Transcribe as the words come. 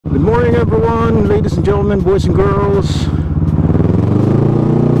Good morning everyone, ladies and gentlemen, boys and girls.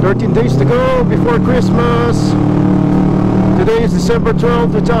 13 days to go before Christmas. Today is December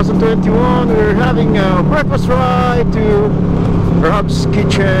 12, 2021. We're having a breakfast ride to Rob's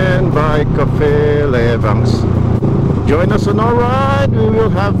Kitchen by Cafe Levans. Join us on our ride. We will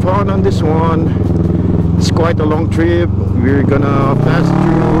have fun on this one. It's quite a long trip. We're gonna pass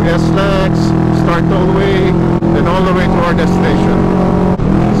through SLEX, start all the way, and all the way to our destination.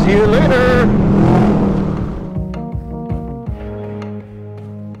 See you later.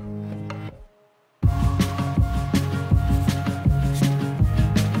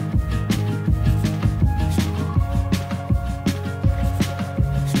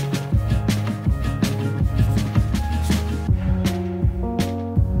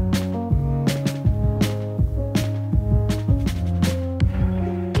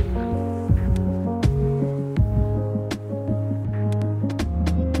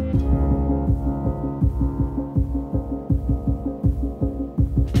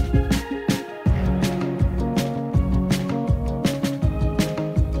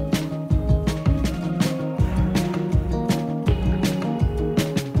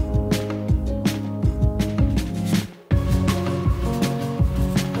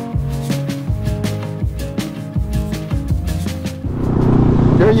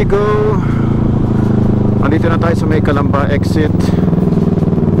 There you go. Andito na tayo sa may Calamba exit.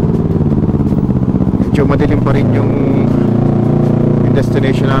 Medyo madilim pa rin yung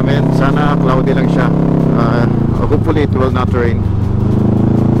destination namin. Sana cloudy lang siya. Hopefully it will not rain.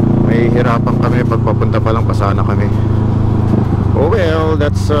 May hirapan kami pagpapunta pa lang, pasana kami. Oh well,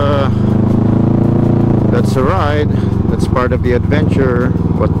 that's a ride. That's part of the adventure.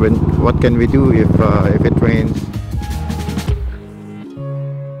 What can we do if it rains?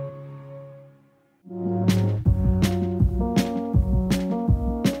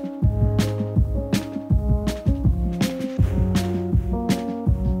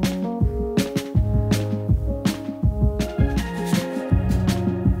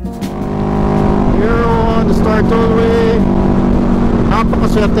 Start all the way.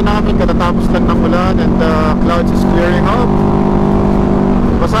 Napakaswerte namin, katatapos lang ng ulan and the clouds is clearing up.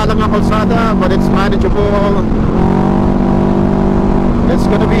 Basa lang ang kalsada but it's manageable. It's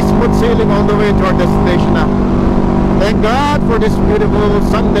gonna be smooth sailing all the way to our destination now. Thank God for this beautiful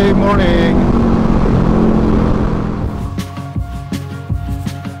Sunday morning.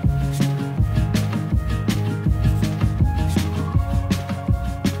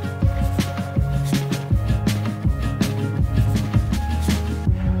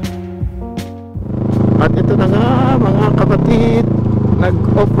 At ito na nga mga kapatid,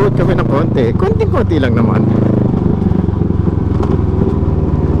 nag-off-road kami ng konti. Konting-konti lang naman.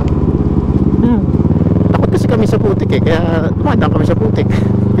 Takot kasi kami sa putik eh, kaya dumadaan kami sa putik.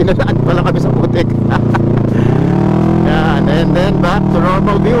 Pinadaan pala kami sa putik. Yan, and then back to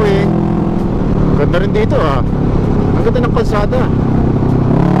normal viewing. Ganda rin dito ah. Ang ganda ng kalsada.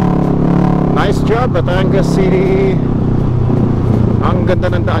 Nice job Batangas City. Ang ganda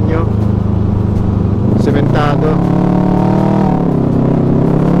ng daan nyo. Sementado.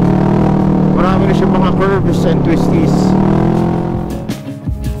 Marami na siyang mga curves and twisties.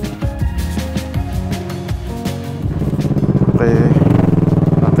 Okay,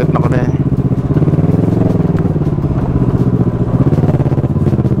 lapit na kami.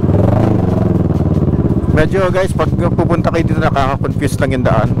 Medyo guys, pag pupunta kayo dito nakaka-confuse lang yung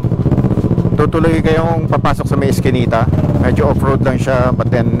daan. Tutuloy kayong papasok sa may eskinita. Medyo off-road lang siya,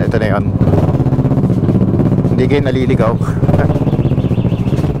 but then ito na yun. Hindi kayo naliligaw.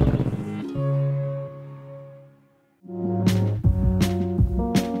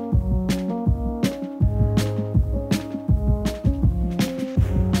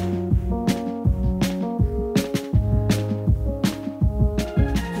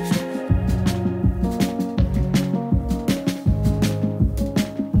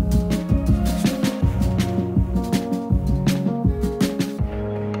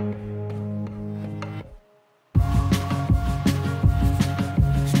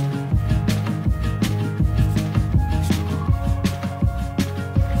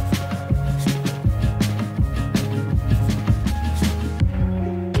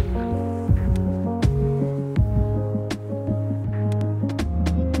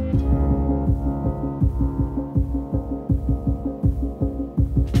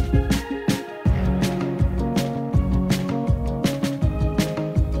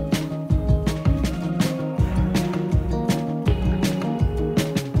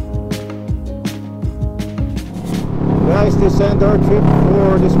 guys, this ends our trip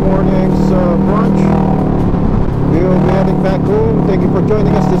for this morning's brunch. We will be heading back home. Thank you for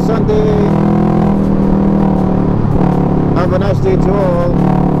joining us this Sunday. Have a nice day to all.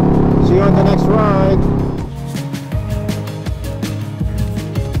 See you on the next ride.